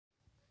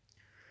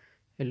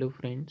Hello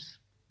friends,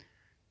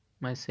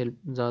 myself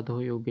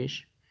Jadhav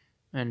Yogesh,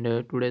 and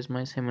today's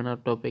my seminar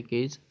topic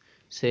is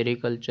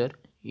Sericulture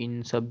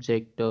in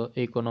subject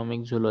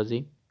Economic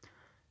Zoology,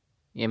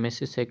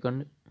 MSc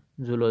Second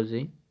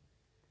Zoology,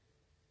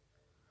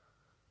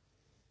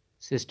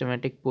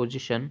 Systematic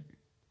Position,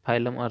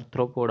 Phylum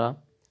Arthropoda,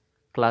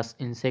 Class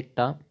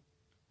Insecta,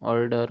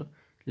 Order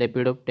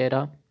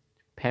Lepidoptera,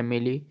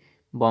 Family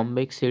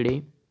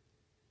Bombyxidae.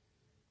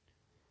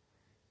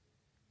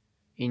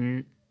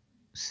 In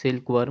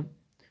silkworm,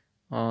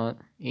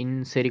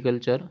 in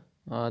sericulture,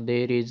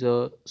 there is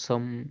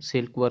some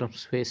silkworm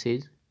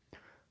species.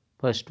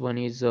 First one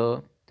is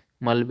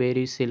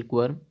mulberry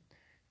silkworm,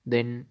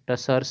 then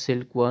tussar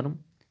silkworm,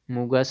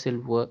 muga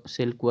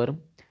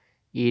silkworm,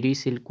 Erie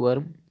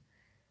silkworm,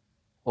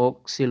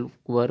 oak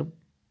silkworm,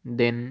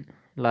 then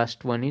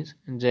last one is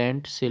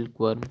giant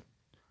silkworm.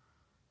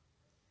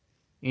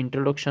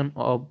 Introduction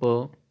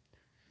of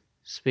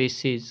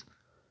species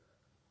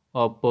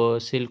of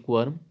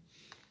silkworm.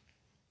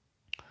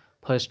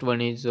 First one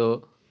is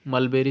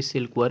mulberry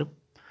silkworm,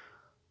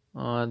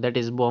 that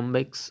is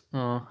Bombyx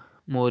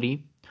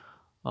mori.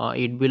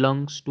 It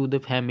belongs to the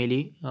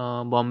family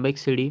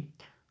Bombyxidae.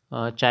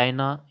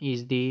 China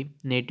is the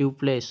native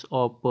place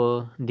of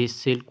this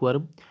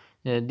silkworm.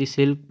 The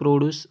silk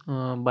produced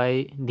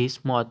by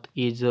this moth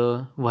is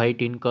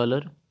white in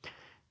color.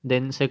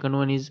 Then second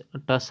one is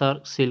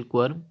tussar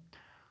silkworm.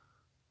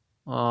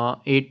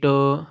 It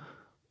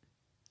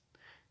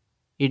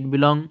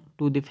belong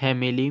to the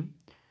family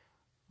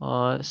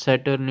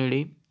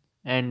Saturnidae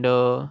and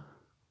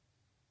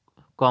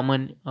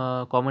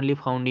commonly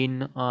found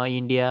in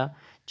India,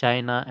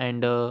 China,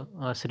 and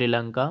Sri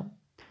Lanka.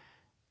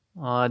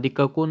 The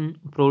cocoon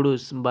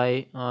produced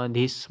by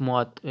this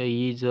moth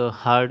is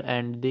hard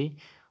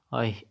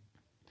uh,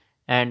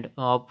 and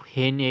of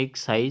hen egg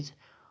size,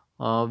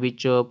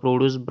 which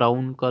produce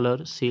brown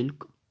color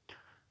silk.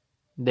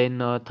 Then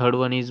third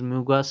one is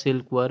Muga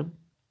silkworm.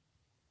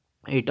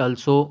 It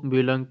also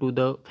belong to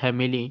the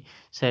family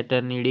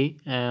Saturnidae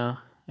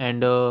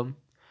and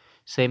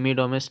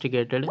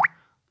semi-domesticated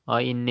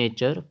in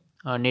nature.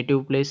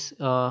 Native place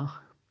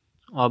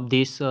of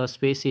this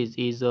species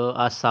is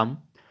Assam.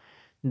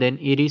 Then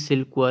Erie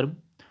silkworm.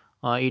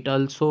 It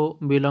also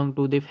belong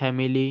to the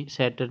family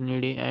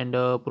Saturnidae and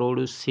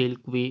produce silk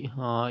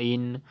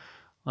in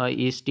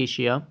East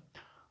Asia.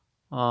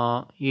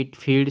 It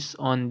feeds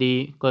on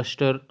the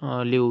castor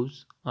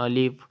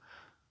leaf.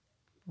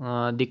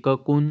 The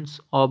cocoons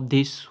of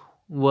this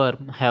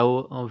worm have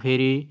a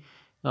very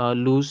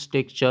loose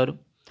texture,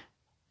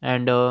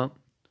 and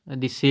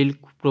the silk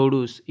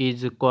produce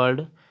is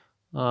called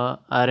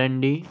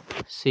R&D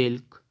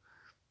silk.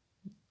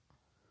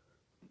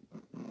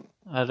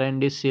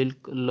 R&D silk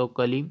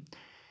locally.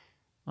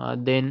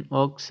 Then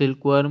oak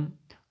silkworm.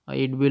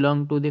 It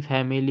belong to the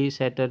family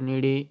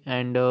Saturnidae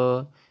and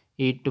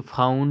it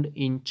found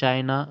in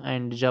China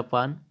and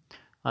Japan.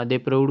 They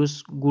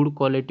produce good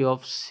quality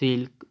of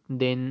silk.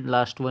 Then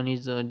last one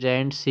is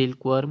giant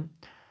silkworm.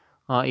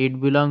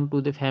 It belong to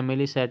the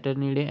family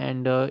Saturnidae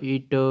and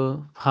it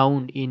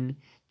found in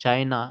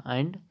China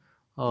and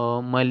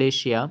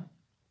Malaysia.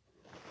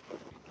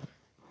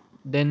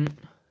 Then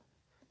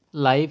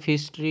life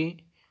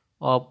history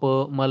of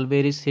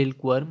mulberry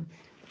silkworm.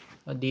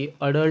 The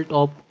adult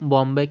of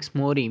Bombyx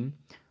mori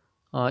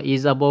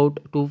is about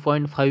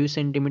 2.5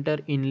 centimeter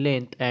in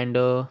length and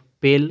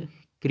pale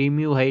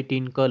creamy white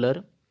in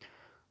color.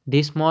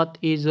 This moth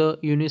is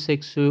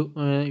unisexual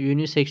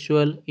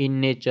in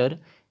nature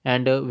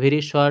and a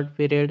very short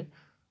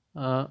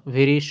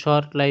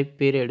life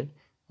period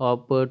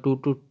of 2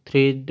 to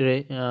 3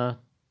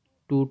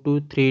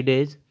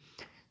 days.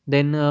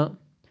 Then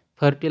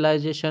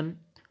fertilization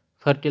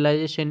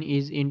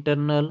is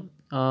internal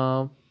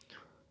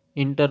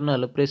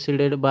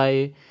preceded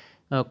by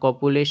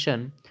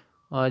copulation.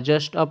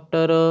 Just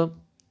after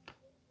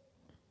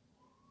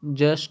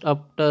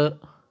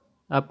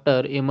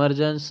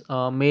emergence,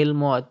 male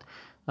moth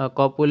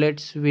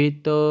copulates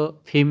with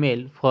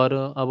female for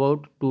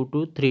about 2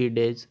 to 3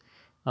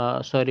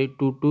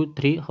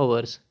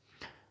 hours.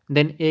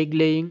 Then egg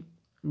laying.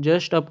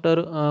 Just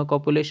after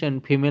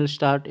copulation, female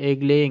start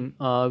egg laying,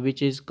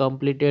 which is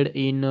completed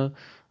in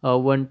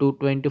 1 to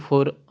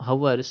 24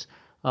 hours.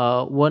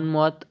 One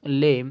moth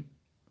lay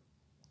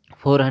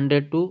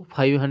 400 to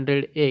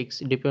 500 eggs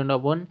depend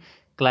upon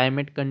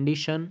climate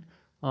condition.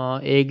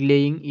 Egg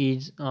laying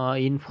is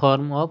in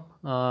form of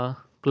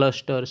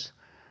clusters.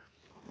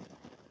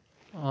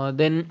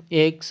 Then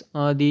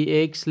the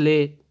eggs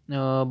lay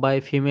by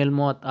female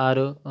moth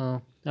are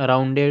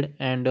rounded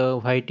and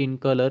white in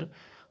color.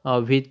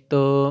 With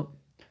the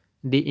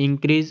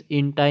increase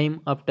in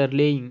time after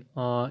laying,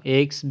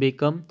 eggs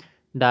become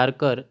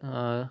darker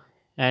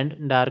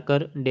and darker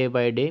day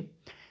by day.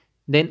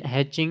 Then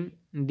hatching.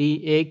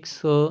 The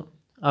eggs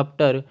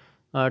after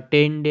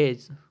 10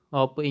 days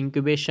of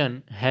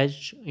incubation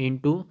hatch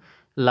into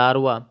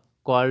larva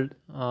called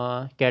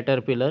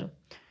caterpillar.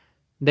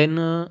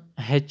 Then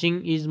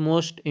hatching is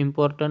most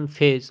important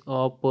phase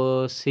of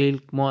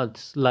silk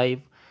moth's life.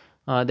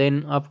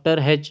 Then after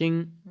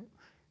hatching,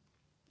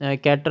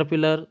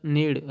 caterpillar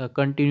need a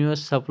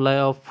continuous supply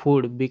of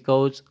food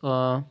because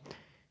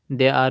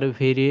they are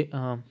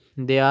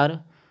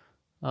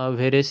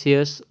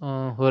voracious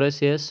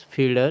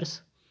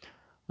feeders.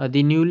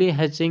 The newly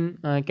hatching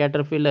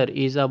caterpillar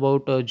is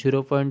about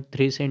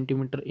 0.3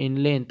 centimeter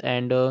in length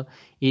and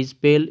is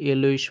pale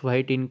yellowish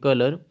white in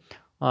color.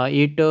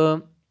 It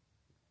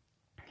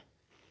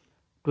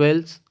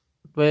 12,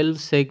 12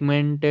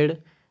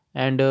 segmented,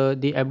 and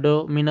the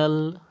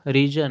abdominal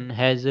region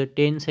has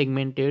 10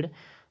 segmented,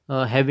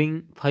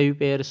 having uh, 5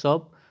 pairs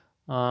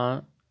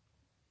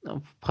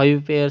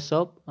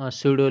of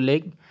pseudo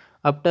leg.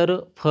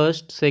 After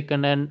first,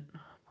 second, and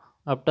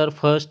after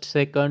first,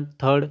 second,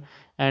 third,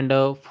 and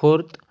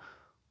fourth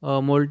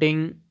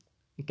molting,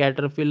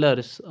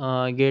 caterpillars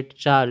get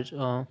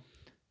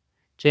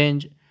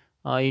change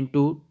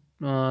into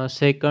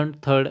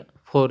second, third,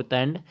 fourth,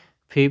 and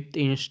fifth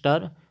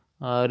instar,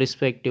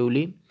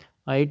 respectively.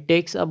 It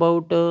takes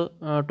about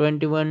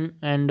 21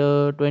 and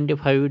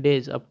 25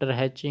 days after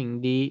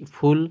hatching. The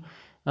full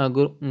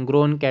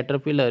grown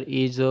caterpillar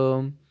is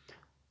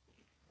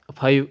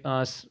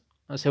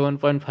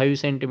 7.5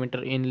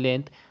 centimeter in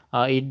length.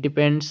 It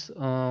depends.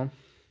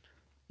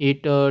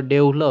 It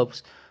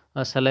develops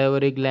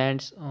salivary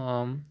glands,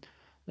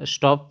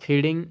 stop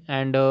feeding,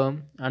 and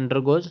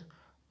undergoes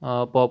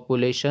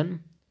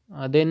population.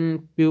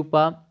 Then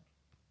pupa.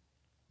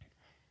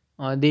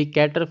 The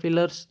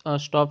caterpillars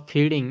stop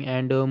feeding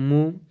and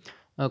move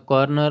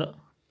corner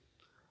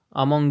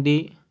among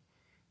the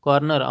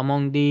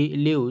among the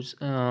leaves,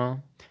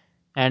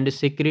 and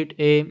secrete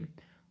a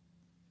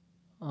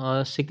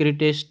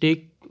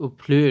secretistic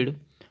fluid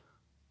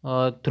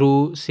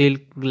through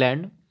silk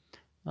gland.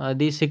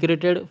 The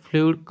secreted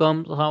fluid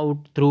comes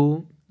out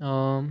through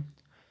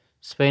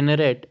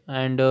spinneret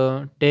and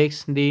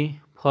takes the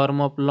form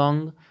of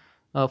long,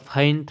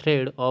 fine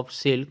thread of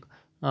silk,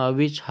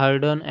 which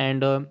harden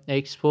and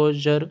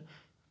exposure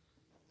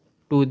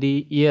to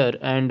the air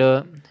and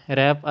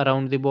wrap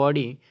around the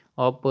body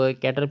of a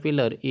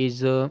caterpillar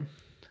is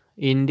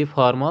in the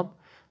form of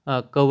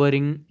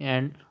covering,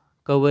 and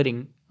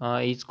covering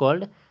is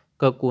called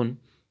cocoon.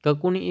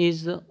 Cocoon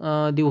is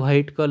the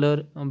white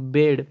color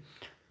bed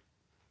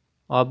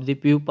of the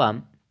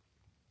pupa.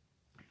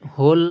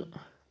 Whole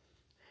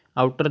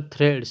outer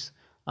threads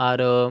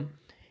are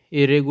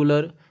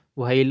irregular,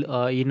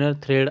 while inner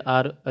thread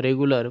are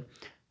regular.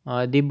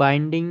 The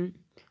binding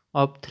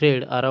of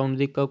thread around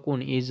the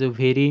cocoon is a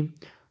very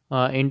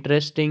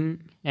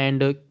interesting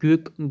and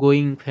quick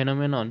going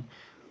phenomenon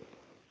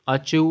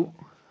achieved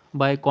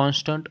by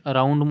constant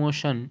round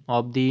motion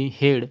of the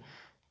head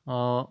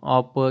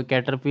of a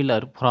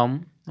caterpillar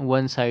from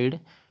one side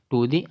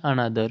to the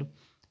another.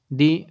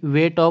 The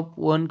weight of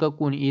one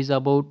cocoon is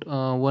about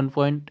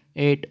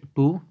 1.8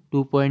 to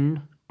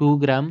 2.2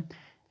 gram,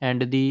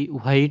 and the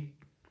weight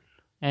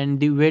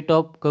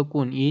of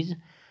cocoon is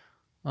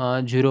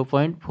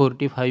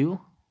 0.45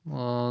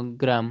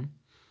 gram.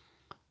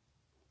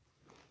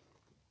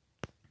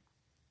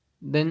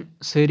 Then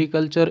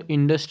sericulture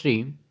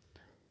industry,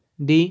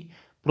 the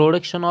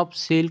production of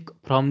silk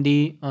from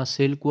the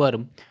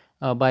silkworm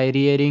by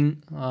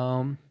rearing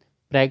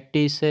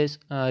practice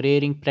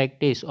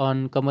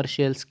on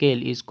commercial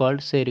scale is called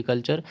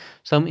sericulture.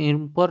 Some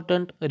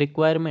important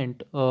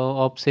requirement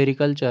of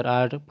sericulture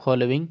are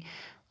following.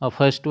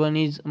 First one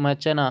is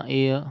machana,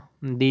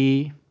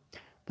 the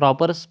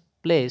proper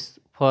place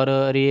for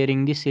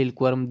rearing the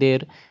silkworm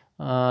there.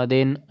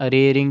 Then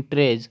rearing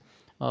trays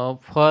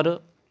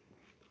for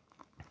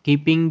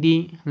keeping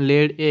the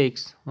laid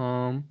eggs,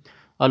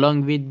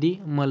 along with the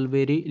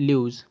mulberry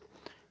leaves.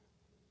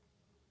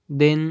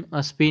 Then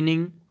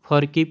spinning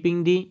for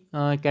keeping the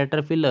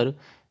caterpillar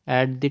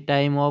at the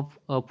time of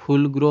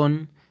full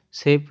grown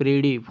shape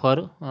ready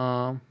for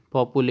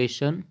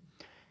population.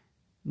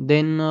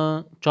 Then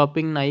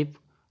chopping knife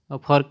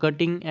for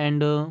cutting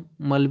and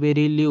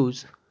mulberry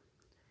leaves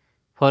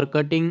for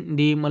cutting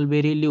the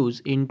mulberry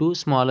leaves into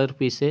smaller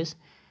pieces.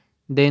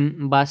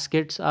 Then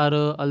baskets are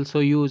also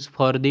used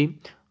for the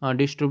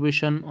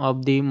distribution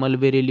of the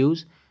mulberry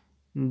leaves.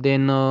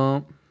 Then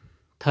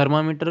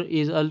thermometer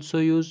is also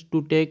used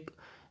to take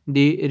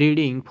the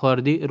reading for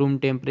the room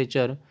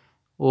temperature.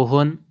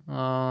 Oven,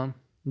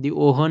 the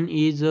oven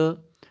is to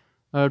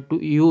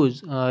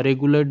use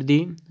regulate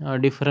the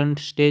different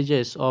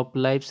stages of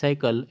life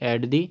cycle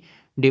at the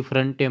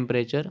different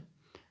temperature.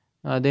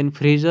 Then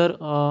freezer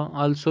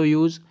also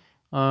use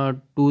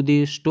to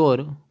the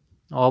store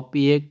of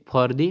egg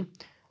for the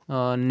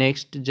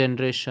next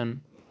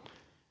generation.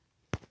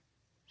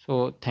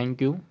 So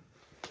thank you.